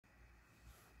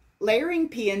Layering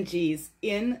PNGs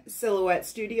in Silhouette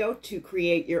Studio to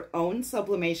create your own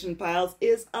sublimation files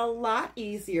is a lot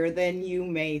easier than you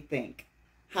may think.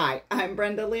 Hi, I'm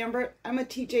Brenda Lambert. I'm a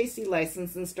TJC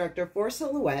licensed instructor for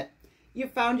Silhouette.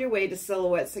 You've found your way to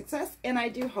Silhouette success, and I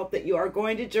do hope that you are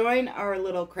going to join our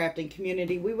little crafting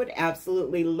community. We would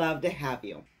absolutely love to have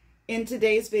you. In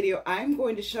today's video, I'm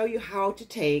going to show you how to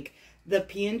take the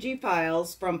PNG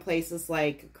files from places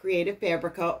like Creative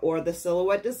Fabrica or the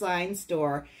Silhouette Design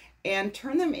Store and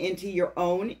turn them into your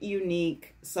own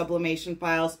unique sublimation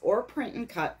files or print and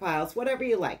cut files, whatever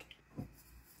you like.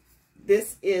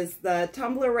 This is the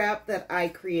tumbler wrap that I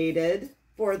created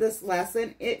for this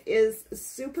lesson. It is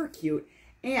super cute,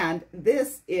 and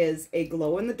this is a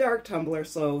glow-in-the-dark tumbler,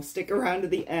 so stick around to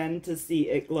the end to see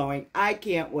it glowing. I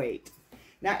can't wait.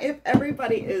 Now, if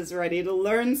everybody is ready to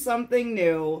learn something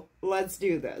new, let's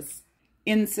do this.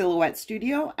 In Silhouette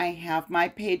Studio, I have my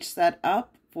page set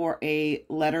up for a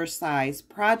letter size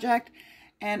project,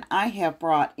 and I have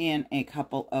brought in a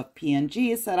couple of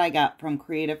PNGs that I got from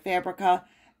Creative Fabrica,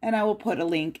 and I will put a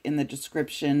link in the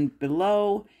description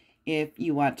below if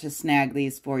you want to snag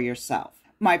these for yourself.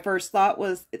 My first thought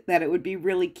was that it would be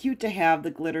really cute to have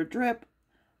the glitter drip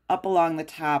up along the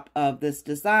top of this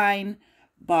design,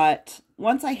 but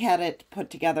once I had it put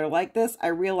together like this, I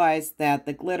realized that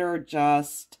the glitter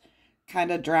just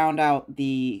kind of drowned out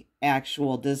the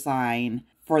actual design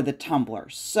for the tumbler.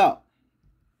 So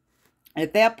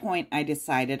at that point, I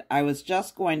decided I was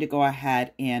just going to go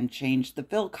ahead and change the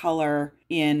fill color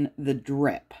in the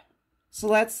drip. So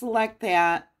let's select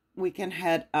that. We can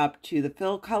head up to the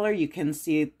fill color. You can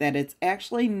see that it's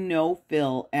actually no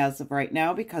fill as of right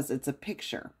now because it's a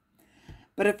picture.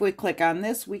 But if we click on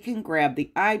this, we can grab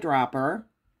the eyedropper,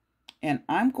 and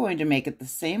I'm going to make it the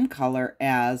same color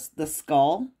as the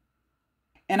skull.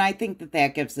 And I think that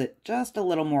that gives it just a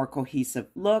little more cohesive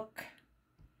look.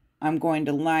 I'm going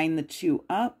to line the two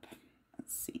up.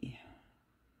 Let's see.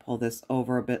 Pull this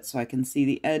over a bit so I can see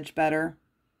the edge better.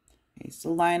 Okay,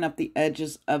 so line up the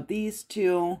edges of these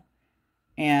two.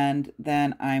 And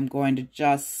then I'm going to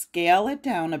just scale it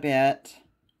down a bit.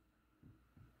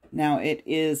 Now it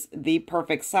is the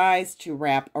perfect size to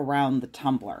wrap around the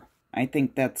tumbler. I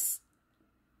think that's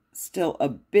still a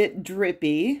bit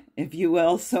drippy, if you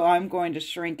will, so I'm going to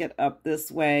shrink it up this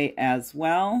way as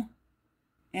well.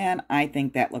 And I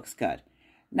think that looks good.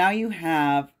 Now you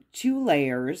have two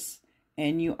layers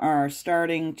and you are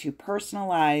starting to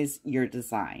personalize your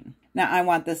design. Now I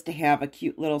want this to have a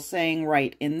cute little saying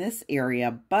right in this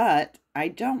area, but I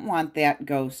don't want that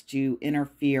ghost to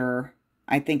interfere.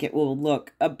 I think it will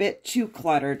look a bit too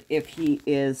cluttered if he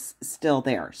is still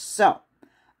there. So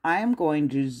I'm going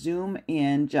to zoom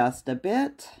in just a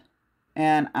bit,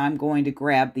 and I'm going to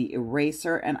grab the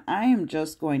eraser, and I am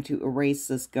just going to erase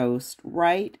this ghost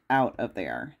right out of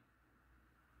there.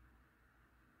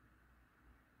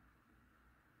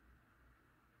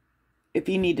 If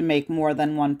you need to make more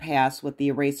than one pass with the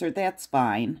eraser, that's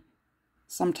fine.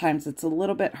 Sometimes it's a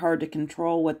little bit hard to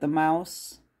control with the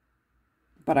mouse,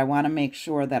 but I want to make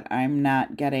sure that I'm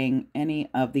not getting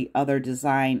any of the other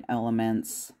design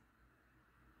elements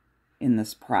in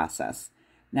this process.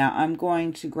 Now I'm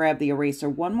going to grab the eraser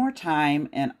one more time,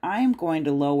 and I'm going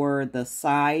to lower the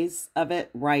size of it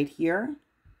right here.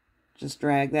 Just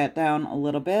drag that down a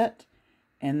little bit,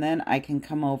 and then I can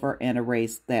come over and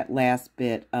erase that last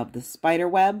bit of the spider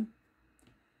web.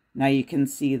 Now you can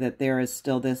see that there is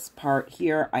still this part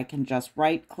here. I can just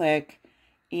right click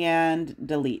and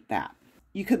delete that.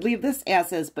 You could leave this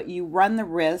as is, but you run the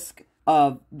risk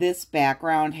of this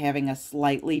background having a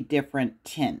slightly different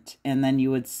tint, and then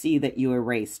you would see that you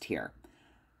erased here.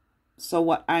 So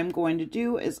what I'm going to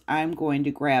do is I'm going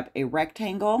to grab a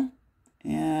rectangle,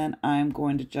 and I'm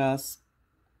going to just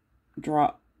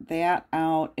draw that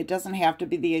out. It doesn't have to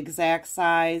be the exact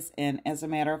size, and as a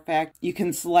matter of fact, you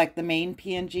can select the main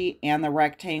PNG and the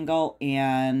rectangle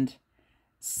and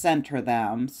center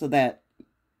them so that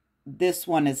this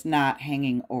one is not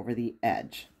hanging over the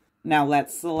edge. Now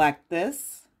let's select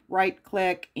this, right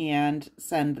click, and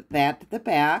send that to the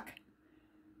back.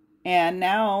 And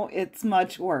now it's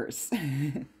much worse.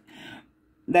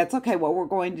 That's okay. What we're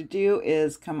going to do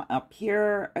is come up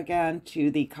here again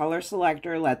to the color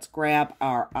selector. Let's grab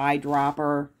our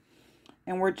eyedropper,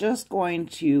 and we're just going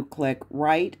to click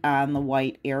right on the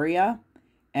white area.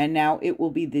 And now it will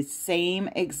be the same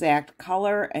exact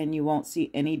color, and you won't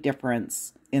see any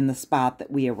difference in the spot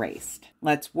that we erased.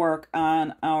 Let's work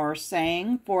on our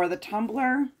saying for the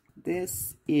tumbler.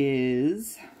 This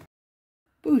is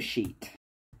Boo Sheet.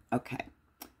 Okay.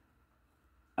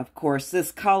 Of course,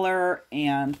 this color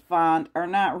and font are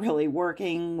not really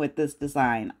working with this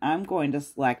design. I'm going to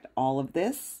select all of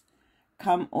this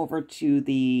come over to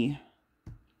the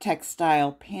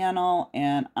textile panel,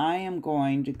 and I am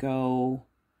going to go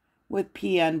with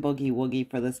PN Boogie Woogie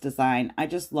for this design. I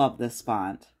just love this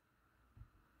font.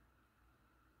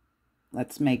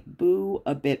 Let's make Boo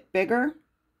a bit bigger.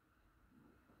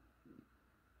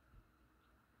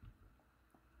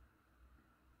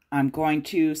 I'm going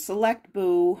to select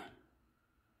Boo.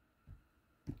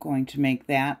 I'm going to make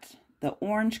that the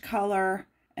orange color,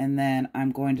 and then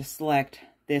I'm going to select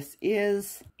This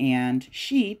Is and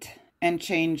Sheet and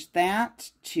change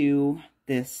that to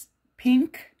this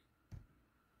pink.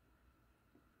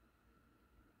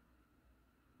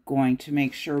 Going to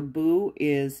make sure Boo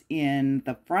is in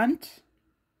the front.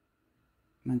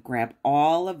 I'm going to grab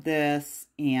all of this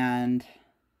and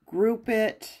group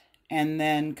it, and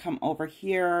then come over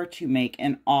here to make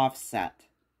an offset.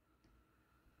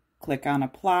 Click on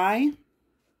Apply.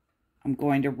 I'm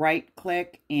going to right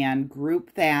click and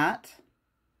group that.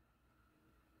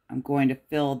 I'm going to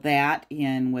fill that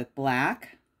in with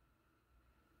black.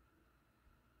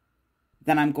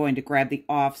 Then I'm going to grab the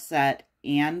offset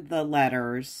and the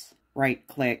letters, right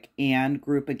click and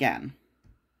group again.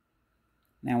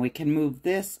 Now we can move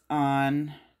this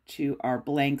on to our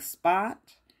blank spot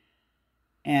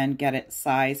and get it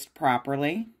sized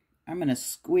properly. I'm going to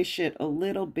squish it a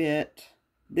little bit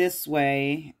this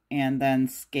way and then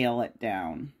scale it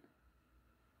down.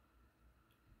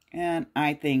 And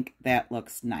I think that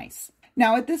looks nice.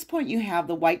 Now at this point you have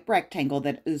the white rectangle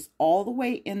that is all the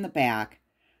way in the back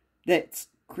that's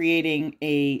creating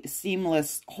a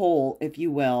seamless hole, if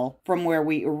you will, from where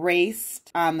we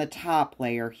erased on the top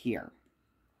layer here.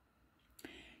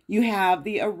 You have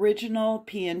the original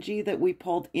PNG that we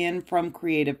pulled in from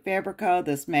Creative Fabrica,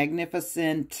 this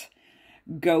magnificent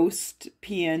ghost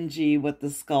PNG with the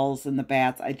skulls and the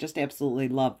bats. I just absolutely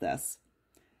love this.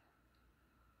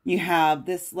 You have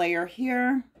this layer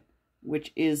here,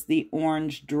 which is the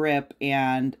orange drip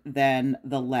and then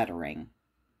the lettering.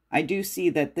 I do see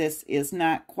that this is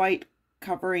not quite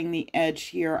covering the edge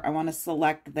here. I want to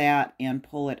select that and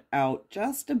pull it out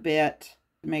just a bit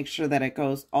to make sure that it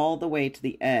goes all the way to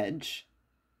the edge.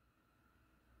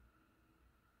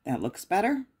 That looks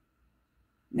better.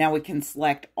 Now we can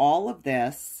select all of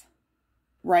this,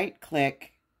 right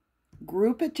click,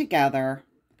 group it together,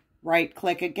 right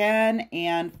click again,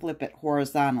 and flip it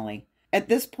horizontally. At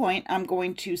this point, I'm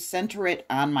going to center it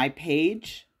on my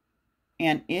page,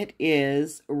 and it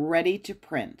is ready to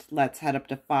print. Let's head up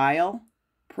to File,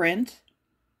 Print.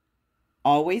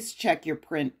 Always check your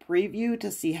print preview to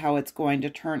see how it's going to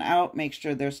turn out. Make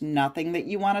sure there's nothing that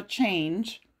you want to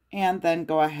change, and then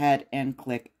go ahead and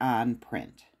click on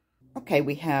Print. Okay,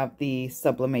 we have the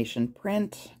sublimation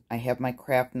print. I have my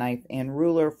craft knife and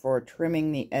ruler for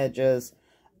trimming the edges.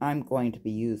 I'm going to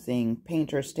be using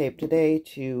painter's tape today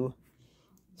to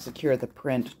secure the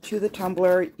print to the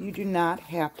tumbler. You do not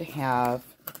have to have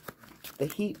the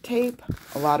heat tape.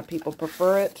 A lot of people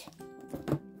prefer it.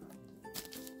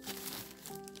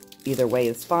 Either way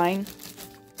is fine.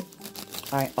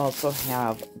 I also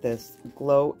have this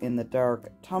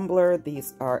glow-in-the-dark tumbler.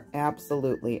 These are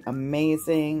absolutely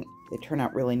amazing. They turn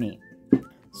out really neat.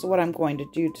 So what I'm going to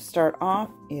do to start off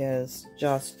is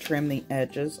just trim the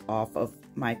edges off of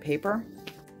my paper.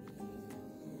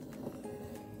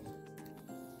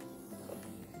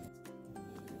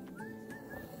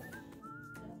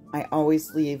 I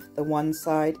always leave the one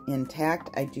side intact.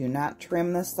 I do not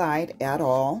trim the side at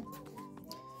all.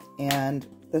 And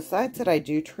the sides that I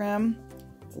do trim,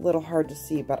 it's a little hard to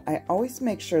see, but I always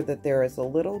make sure that there is a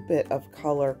little bit of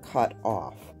color cut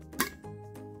off.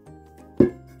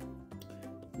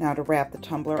 Now to wrap the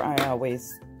tumbler, I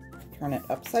always turn it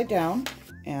upside down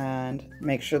and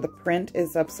make sure the print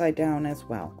is upside down as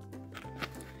well.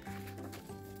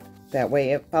 That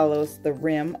way it follows the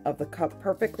rim of the cup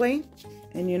perfectly,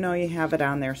 and you know you have it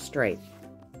on there straight.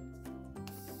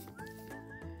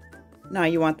 Now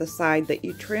you want the side that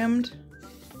you trimmed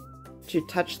to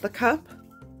touch the cup,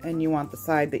 and you want the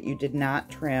side that you did not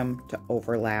trim to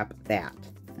overlap that.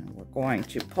 And we're going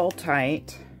to pull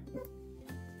tight.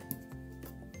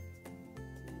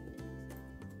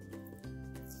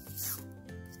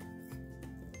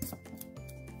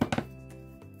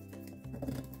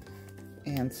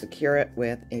 And secure it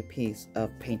with a piece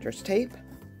of painter's tape.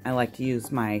 I like to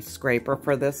use my scraper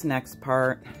for this next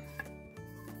part.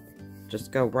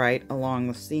 Just go right along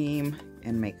the seam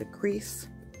and make a crease.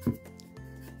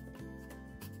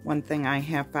 One thing I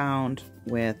have found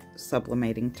with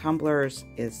sublimating tumblers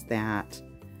is that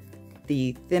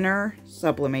the thinner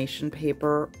sublimation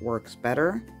paper works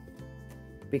better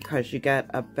because you get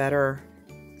a better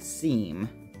seam.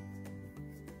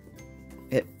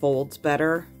 It folds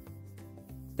better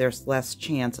there's less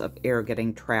chance of air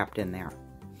getting trapped in there.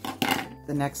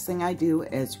 The next thing I do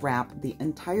is wrap the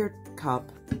entire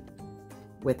cup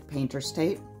with painter's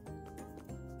tape.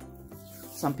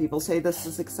 Some people say this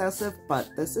is excessive, but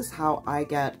this is how I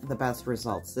get the best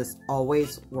results. This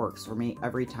always works for me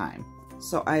every time.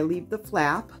 So I leave the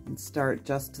flap and start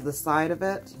just to the side of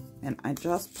it, and I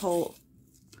just pull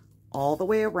all the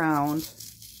way around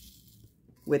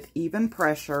with even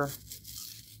pressure,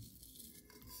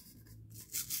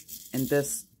 and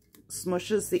this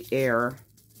smushes the air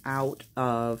out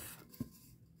of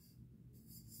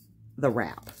the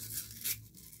wrap.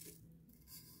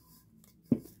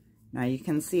 Now you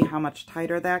can see how much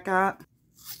tighter that got.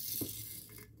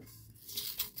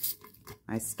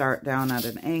 I start down at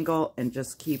an angle and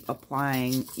just keep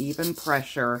applying even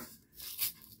pressure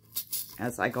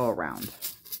as I go around.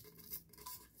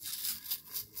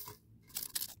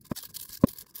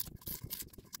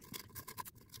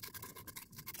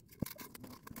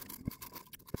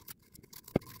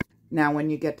 Now when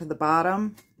you get to the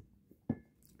bottom,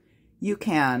 you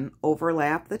can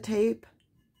overlap the tape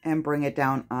and bring it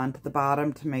down onto the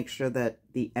bottom to make sure that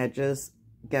the edges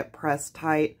get pressed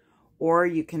tight, or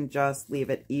you can just leave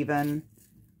it even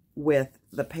with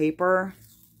the paper.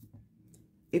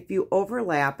 If you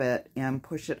overlap it and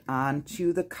push it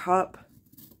onto the cup,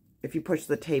 if you push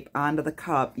the tape onto the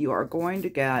cup, you are going to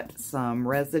get some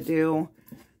residue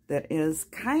that is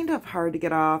kind of hard to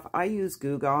get off. I use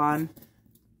Goo Gone,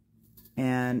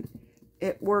 and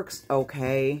it works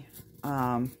okay.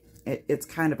 It's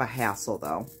kind of a hassle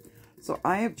though. So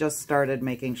I have just started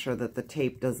making sure that the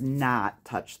tape does not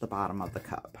touch the bottom of the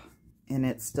cup, and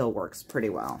it still works pretty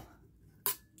well.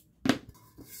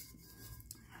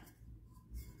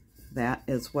 That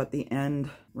is what the end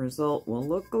result will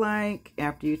look like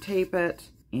after you tape it,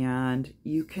 and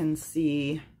you can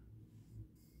see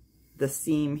the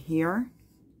seam here.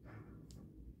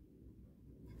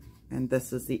 And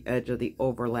this is the edge of the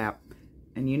overlap.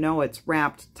 And you know it's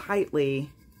wrapped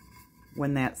tightly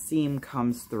when that seam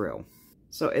comes through.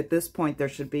 So at this point, there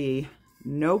should be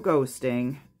no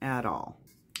ghosting at all.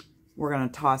 We're going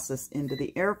to toss this into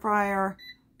the air fryer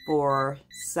for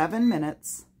 7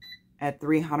 minutes at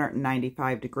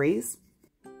 395 degrees.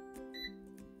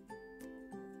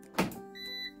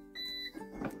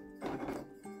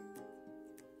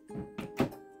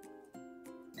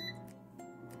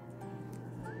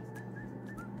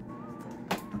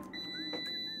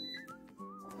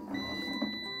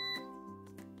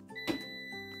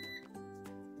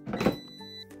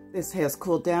 This has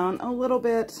cooled down a little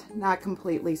bit, not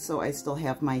completely, so I still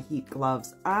have my heat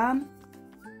gloves on.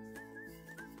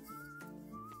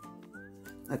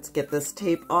 Let's get this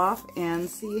tape off and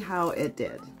see how it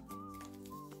did.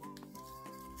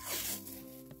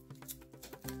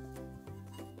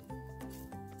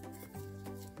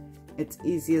 It's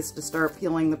easiest to start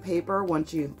peeling the paper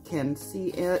once you can see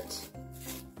it,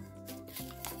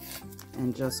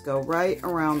 and just go right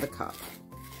around the cup.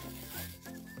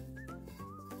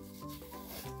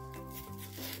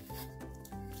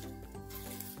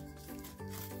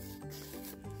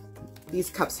 These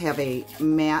cups have a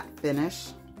matte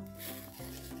finish.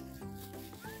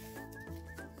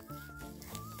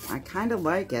 I kind of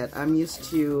like it. I'm used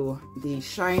to the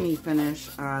shiny finish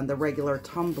on the regular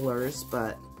tumblers,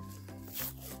 but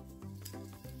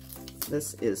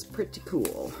this is pretty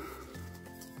cool.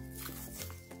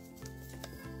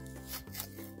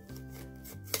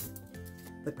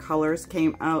 The colors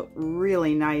came out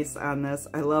really nice on this.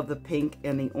 I love the pink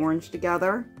and the orange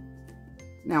together.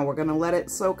 Now we're going to let it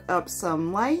soak up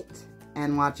some light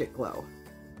and watch it glow.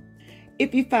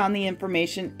 If you found the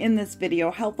information in this video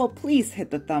helpful, please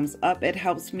hit the thumbs up. It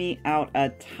helps me out a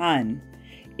ton.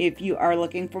 If you are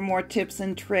looking for more tips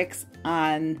and tricks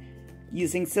on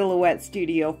using Silhouette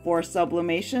Studio for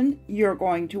sublimation, you're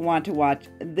going to want to watch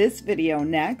this video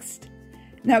next.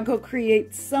 Now go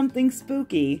create something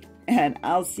spooky, and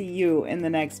I'll see you in the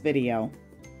next video.